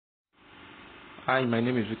Hi, my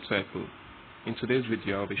name is Victor. In today's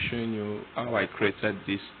video, I'll be showing you how I created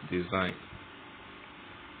this design.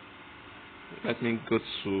 Let me go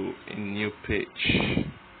to a new page.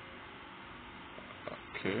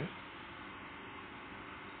 Okay,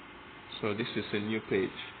 so this is a new page.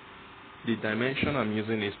 The dimension I'm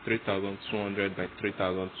using is 3200 by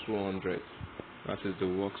 3200. That is the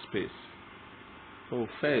workspace. So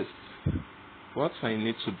first, what I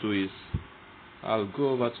need to do is I'll go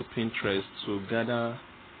over to Pinterest to gather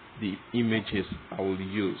the images I will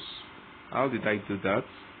use. How did I do that?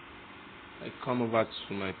 I come over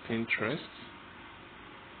to my Pinterest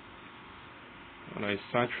and I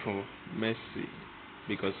search for Messi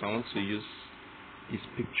because I want to use his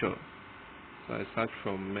picture. So I search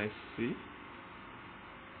for Messi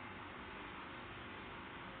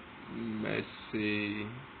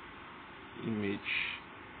image,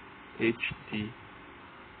 HD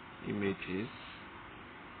images.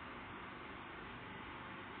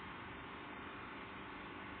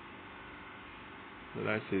 So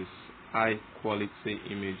that is high quality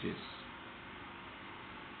images.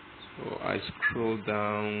 So I scroll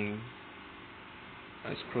down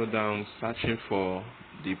searching for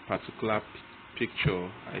the particular picture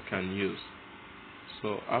I can use.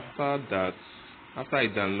 So after I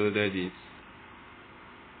downloaded it,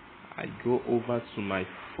 I go over to my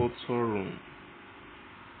photo room.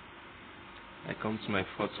 I come to my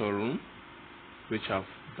photo room, which I've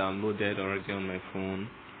downloaded already on my phone.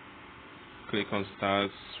 Click on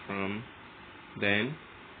start from. Then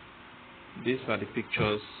these are the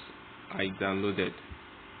pictures I downloaded.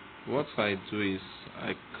 What I do is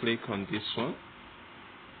I click on this one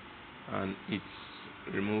and it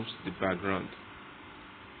removes the background.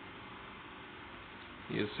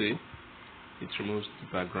 You see, it removes the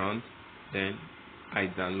background. Then I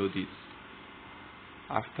download it.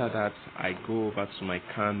 After that, I go over to my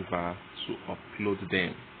Canva to upload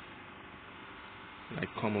them. I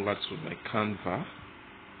come over to my Canva,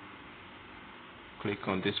 click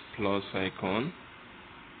on this plus icon,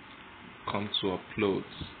 come to upload.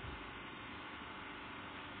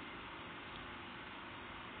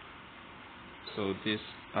 So these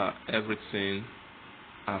are everything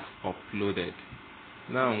I've uploaded.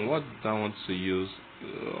 Now what do I want to use?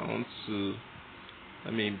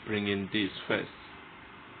 Let me bring in this first.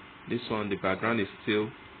 This one, the background is still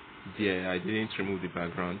there. I didn't remove the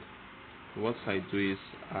background. What I do is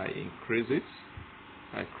I increase it,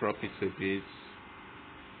 I crop it a bit,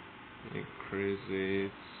 increase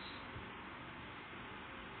it,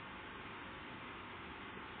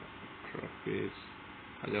 crop it.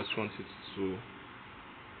 I just want it to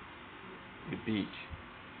be big.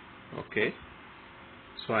 Okay,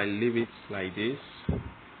 so I leave it like this.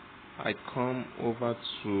 I come over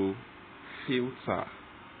to filter.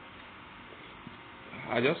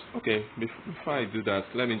 Before I do that,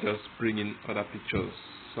 let me just bring in other pictures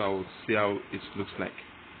so I'll see how it looks like.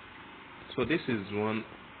 So this is one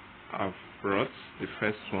I've brought, the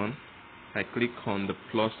first one. I click on the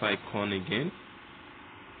plus icon again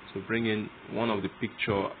to bring in one of the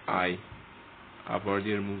picture I have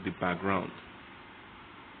already removed the background.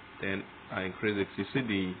 Then I increase it. You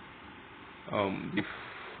see the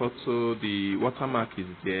photo, the watermark is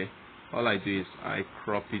there. All I do is I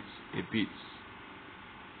crop it a bit.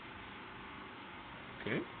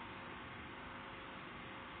 Okay.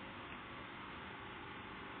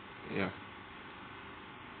 Yeah.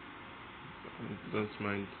 Don't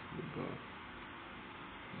mind the bar.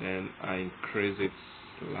 Then I increase it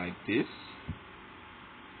like this.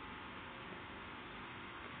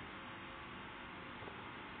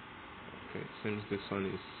 Okay, since this one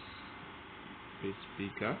is a bit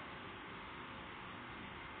bigger,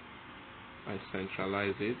 I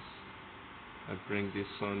centralize it. I bring this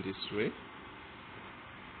one this way,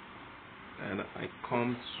 and I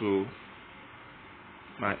come to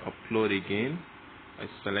my upload again. I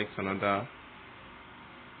select another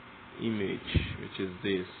image, which is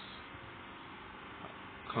this.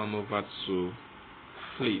 Come over to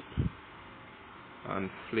flip and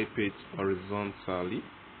flip it horizontally.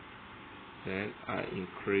 Then I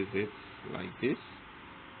increase it like this.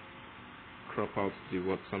 Crop out the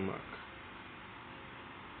watermark.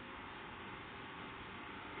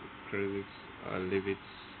 Increase it. I leave it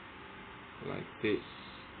like this.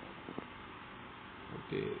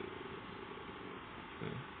 Okay.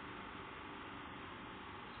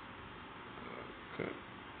 Okay.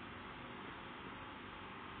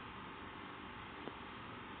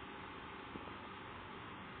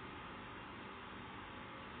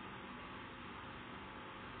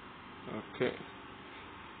 Okay.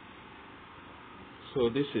 So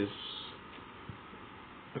this is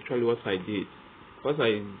actually what I did. what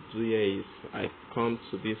I do here is I come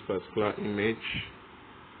to this particular image,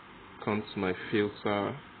 come to my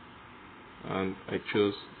filter, and I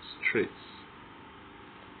choose straight.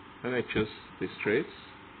 When I choose the straight,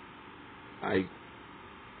 I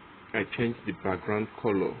change the background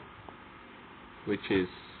color, which is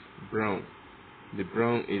brown. The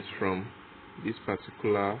brown is from this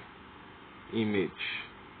particular image.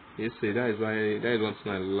 You see, that is one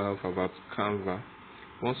thing I love about Canva.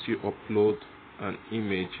 Once you upload an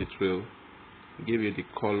image, it will give you the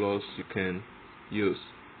colors you can use.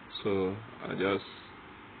 So I just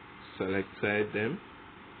selected them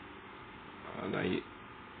and I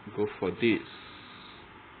go for this.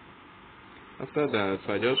 After that,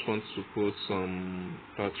 I just want to put some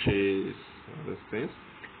touches, other things.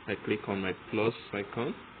 I click on my plus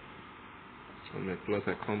icon. On my plus,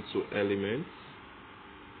 I come to elements.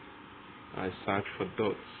 I search for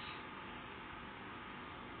dots.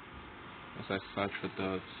 As I search for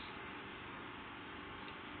dots,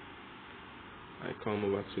 I come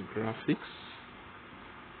over to graphics.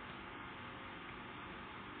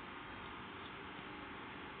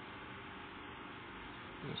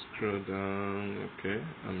 I scroll down. Okay,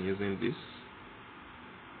 I'm using this.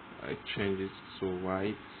 I change it to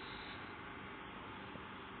white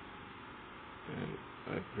and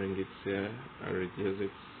I bring it here. I reduce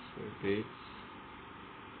it a bit.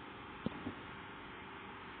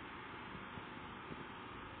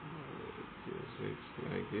 Reduce it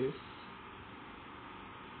like this.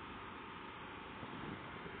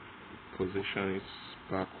 Position it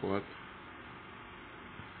backward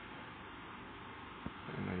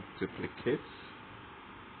and I duplicate.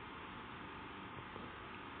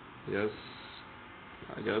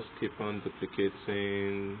 I just keep on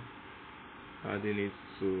duplicating, adding it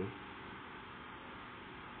to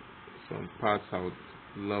some parts I would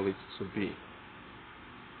love it to be,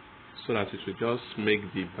 so that it will just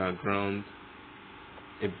make the background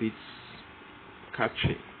a bit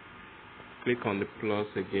catchy. Click on the plus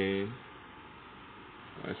again.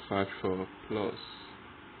 I search for plus.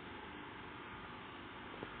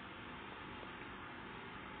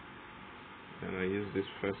 And I use this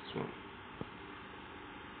first one.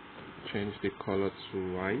 Change the color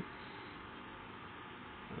to white.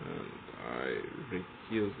 And I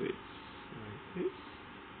reduce it like this.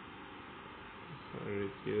 I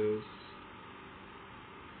reduce.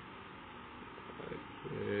 I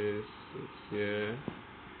place it here.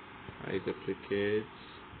 I duplicate.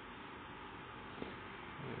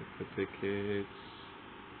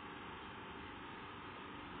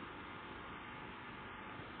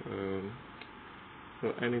 So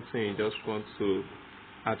anything you just want to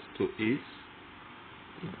add to it,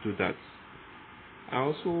 do that. I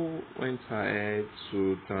also went ahead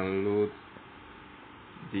to download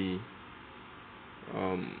the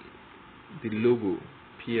logo,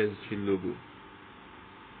 PSG logo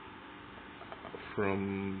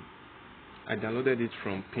I downloaded it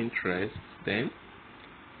from Pinterest. Then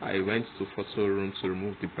I went to photo room to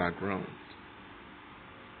remove the background.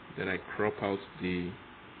 Then I crop out the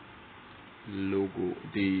logo,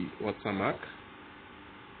 the watermark.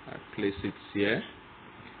 I place it here.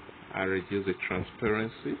 I reduce the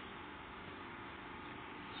transparency.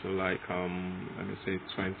 So like let me say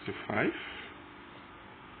 25.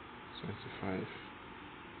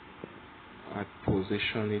 I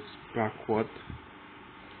position it backward.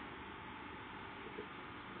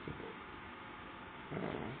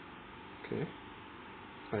 Okay.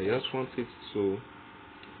 I just want it to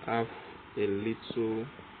have a little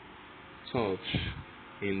touch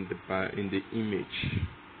in the image.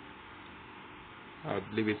 I'll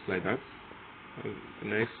leave it like that. The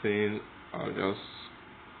next thing, I'll just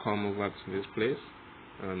come over to this place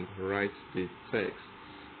and write the text.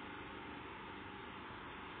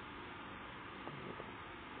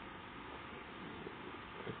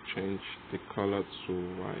 I change the color to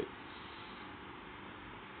white.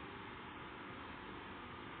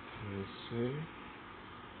 Let's see.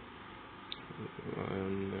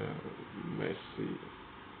 And Messi.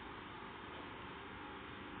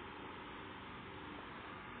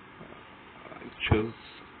 I choose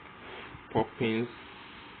Poppins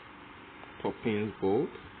bold,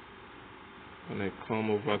 and I come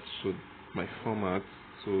over to my format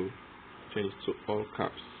to change to all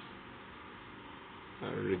caps. I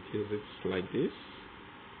reduce it like this.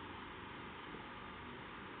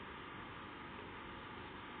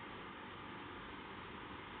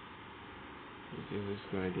 Reduce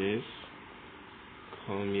it like this.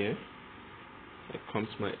 Come here. I come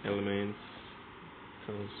to my elements.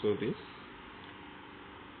 Cancel this.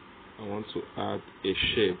 I want to add a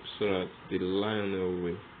shape so that the line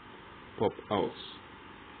will pop out.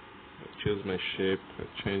 I choose my shape,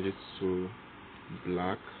 I change it to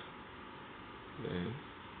black, then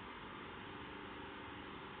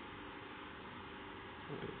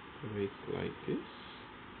I do it like this.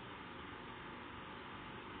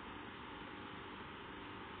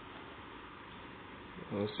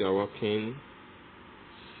 Once you are working,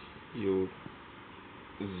 you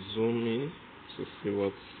zoom in to see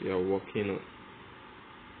what you are working on.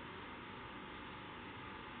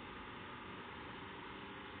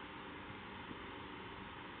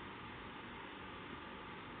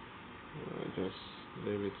 Just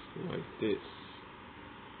leave it like this.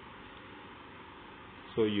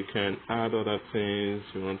 So you can add other things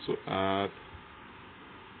you want to add,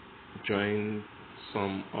 join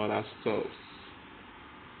some other stuff.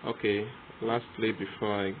 Okay, lastly,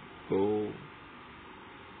 before I go,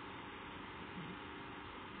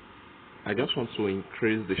 I just want to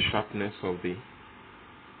increase the sharpness of the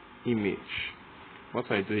image.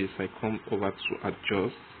 What I do is I come over to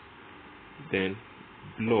adjust, then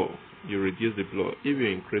blur. You reduce the blur. If you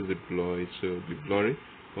increase the blur, it will be blurry,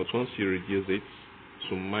 but once you reduce it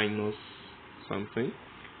to minus something,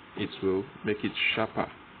 it will make it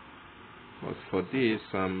sharper. But for this,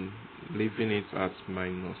 I'm leaving it at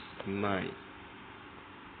 -9.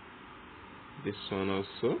 This one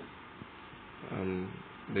also, I'm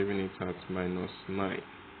leaving it at -9,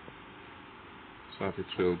 so that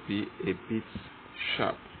it will be a bit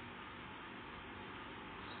sharp.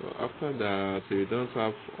 So after that, if you don't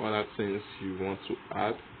have other things you want to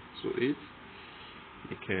add to it,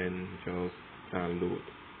 you can just download.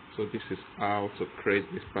 So this is how to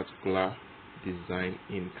create this particular design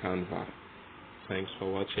in Canva. Thanks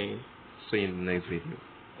for watching. See you in the next video.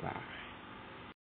 Bye.